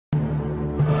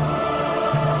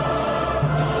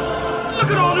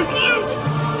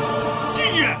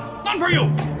for you!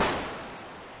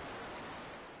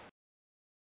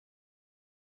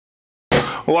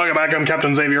 Welcome back, I'm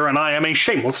Captain Xavier, and I am a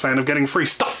shameless fan of getting free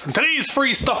stuff. And today's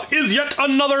free stuff is yet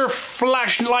another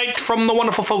flashlight from the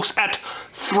wonderful folks at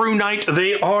Thrunite.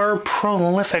 They are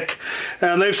prolific.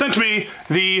 And they've sent me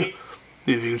the,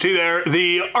 if you can see there,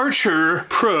 the Archer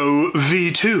Pro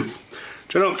V2.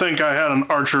 Which I don't think I had an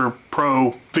Archer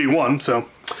Pro V1, so...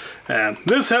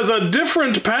 this has a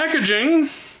different packaging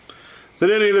than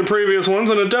any of the previous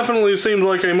ones, and it definitely seems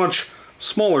like a much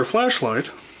smaller flashlight.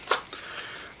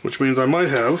 Which means I might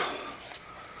have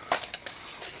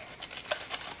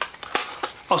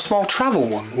a small travel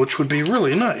one, which would be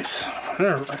really nice.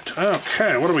 Alright,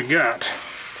 okay, what do we got?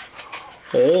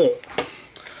 Oh,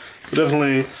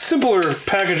 definitely simpler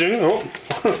packaging. Oh,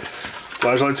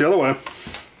 flashlight's the other way.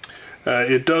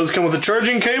 It does come with a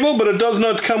charging cable, but it does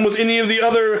not come with any of the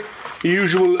other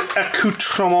usual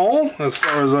accoutrements, as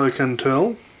far as I can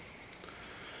tell.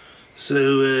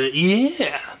 So,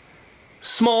 yeah.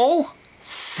 Small.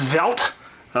 Svelte.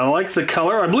 I like the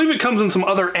color. I believe it comes in some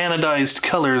other anodized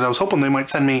colors. I was hoping they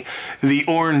might send me the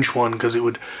orange one because it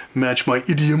would match my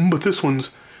idiom, but this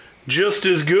one's just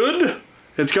as good.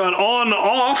 It's got on,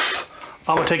 off.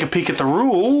 I'm gonna take a peek at the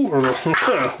rule, or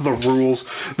the rules,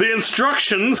 the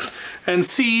instructions, and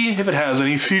see if it has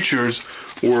any features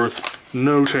worth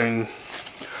noting.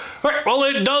 Alright, well,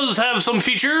 it does have some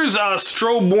features.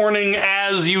 Strobe warning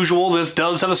as usual. This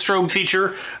does have a strobe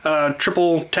feature.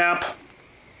 Triple tap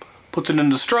puts it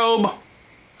into strobe.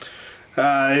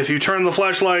 If you turn the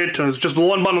flashlight, it's just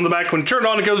one button on the back. When you turn it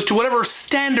on, it goes to whatever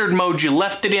standard mode you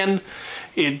left it in.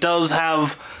 It does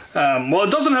have, well,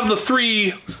 it doesn't have the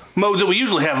three modes that we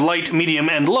usually have, light, medium,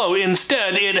 and low.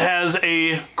 Instead, it has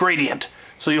a gradient.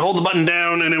 So you hold the button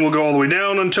down, and it will go all the way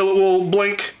down until it will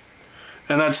blink.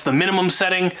 And that's the minimum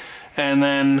setting. And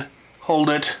then hold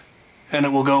it, and it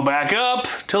will go back up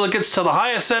till it gets to the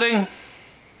highest setting. And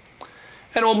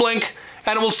it will blink.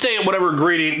 And it will stay at whatever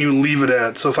gradient you leave it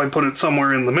at. So if I put it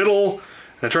somewhere in the middle, and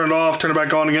I turn it off, turn it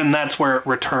back on again, that's where it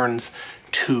returns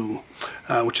to,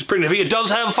 which is pretty nifty. It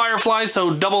does have Firefly,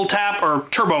 so double tap, or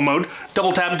turbo mode.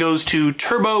 Double tap goes to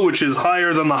turbo, which is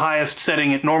higher than the highest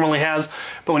setting it normally has.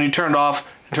 But when you turn it off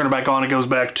and turn it back on, it goes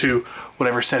back to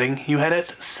whatever setting you had it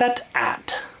set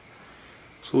at.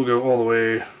 So we'll go all the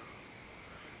way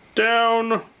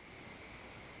down,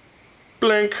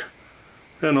 blink,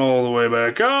 and all the way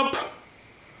back up.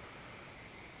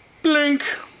 Blink.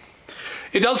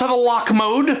 It does have a lock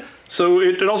mode, so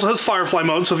it also has Firefly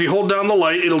mode, so if you hold down the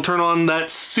light, it'll turn on that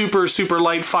super, super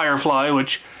light Firefly,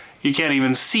 which you can't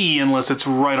even see unless it's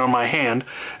right on my hand.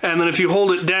 And then if you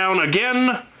hold it down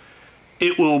again,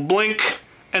 it will blink,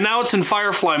 and now it's in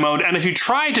Firefly mode, and if you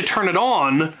try to turn it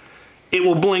on, it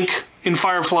will blink in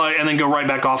Firefly and then go right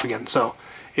back off again, so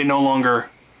it no longer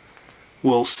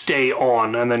will stay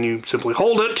on, and then you simply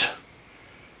hold it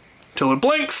till it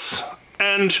blinks,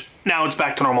 and now it's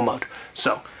back to normal mode.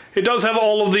 So, it does have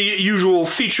all of the usual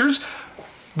features.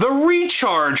 The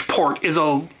recharge port is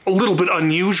a little bit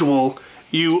unusual.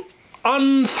 You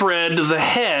unthread the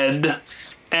head,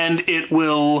 and it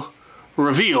will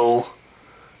reveal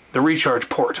the recharge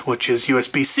port, which is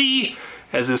USB-C,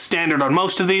 as is standard on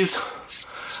most of these.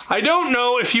 I don't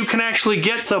know if you can actually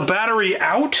get the battery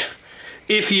out.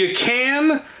 If you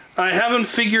can, I haven't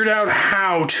figured out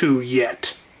how to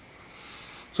yet.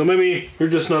 So maybe you're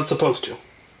just not supposed to.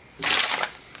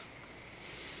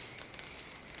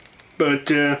 But,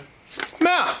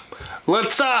 yeah,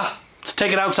 let's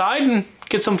take it outside and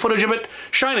get some footage of it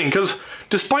shining, because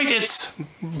despite it's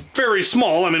very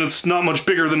small, I mean, it's not much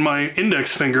bigger than my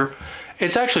index finger,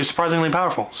 it's actually surprisingly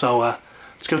powerful. So,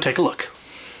 let's go take a look.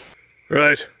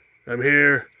 Right, I'm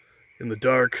here in the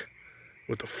dark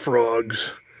with the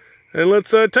frogs, and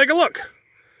let's take a look.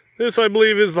 This, I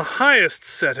believe, is the highest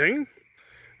setting,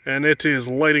 and it is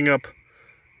lighting up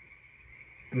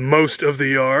most of the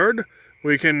yard.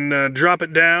 We can drop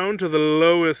it down to the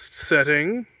lowest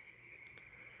setting,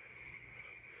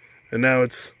 and now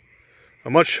it's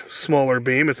a much smaller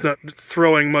beam. It's not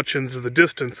throwing much into the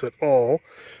distance at all,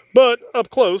 but up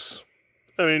close,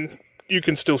 I mean, you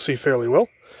can still see fairly well.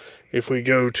 If we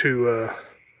go to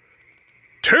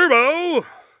turbo,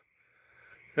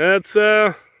 that's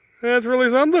really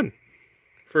something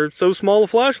for so small a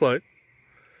flashlight.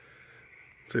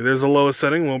 See, there's the lowest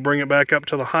setting. We'll bring it back up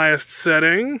to the highest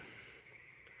setting.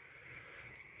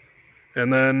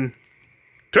 And then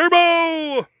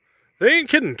turbo! They ain't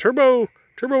kidding. Turbo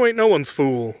ain't no one's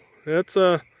fool. That's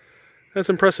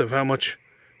impressive how much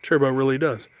turbo really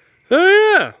does. So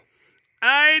yeah,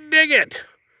 I dig it.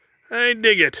 I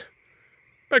dig it.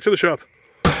 Back to the shop.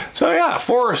 So yeah,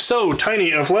 for so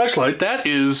tiny a flashlight, that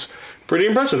is pretty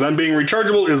impressive. And being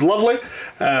rechargeable is lovely.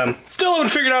 Still haven't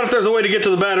figured out if there's a way to get to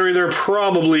the battery. There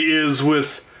probably is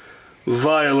with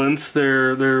Violence.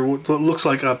 There what looks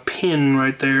like a pin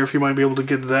right there, if you might be able to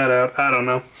get that out. I don't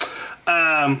know.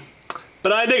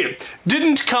 But I dig it.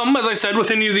 Didn't come, as I said, with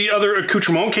any of the other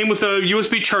accoutrements. Came with a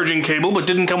USB charging cable, but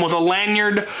didn't come with a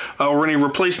lanyard or any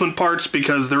replacement parts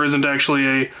because there isn't actually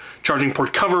a charging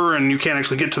port cover and you can't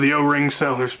actually get to the O-ring,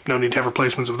 so there's no need to have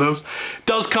replacements of those.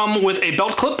 Does come with a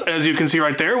belt clip, as you can see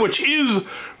right there, which is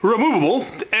removable,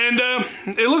 and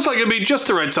it looks like it'd be just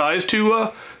the right size to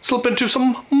slip into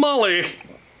some Molly.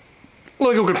 Let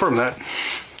me go confirm that.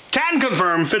 Can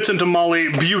confirm fits into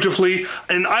Molly beautifully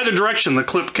in either direction. The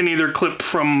clip can either clip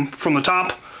from the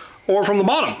top or from the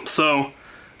bottom. So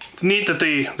it's neat that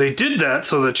they did that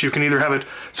so that you can either have it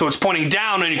so it's pointing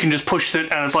down and you can just push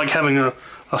it and it's like having a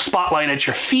spotlight at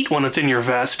your feet when it's in your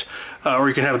vest, or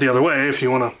you can have it the other way if you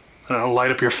want to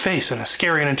light up your face in a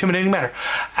scary and intimidating manner.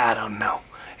 I don't know.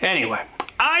 Anyway,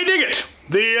 I dig it.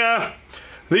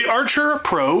 The Archer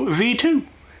Pro V2.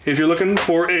 If you're looking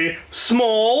for a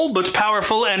small but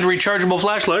powerful and rechargeable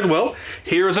flashlight, well,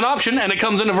 here is an option, and it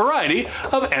comes in a variety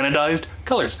of anodized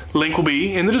colors. Link will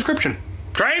be in the description.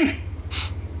 Train!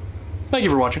 Thank you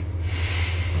for watching.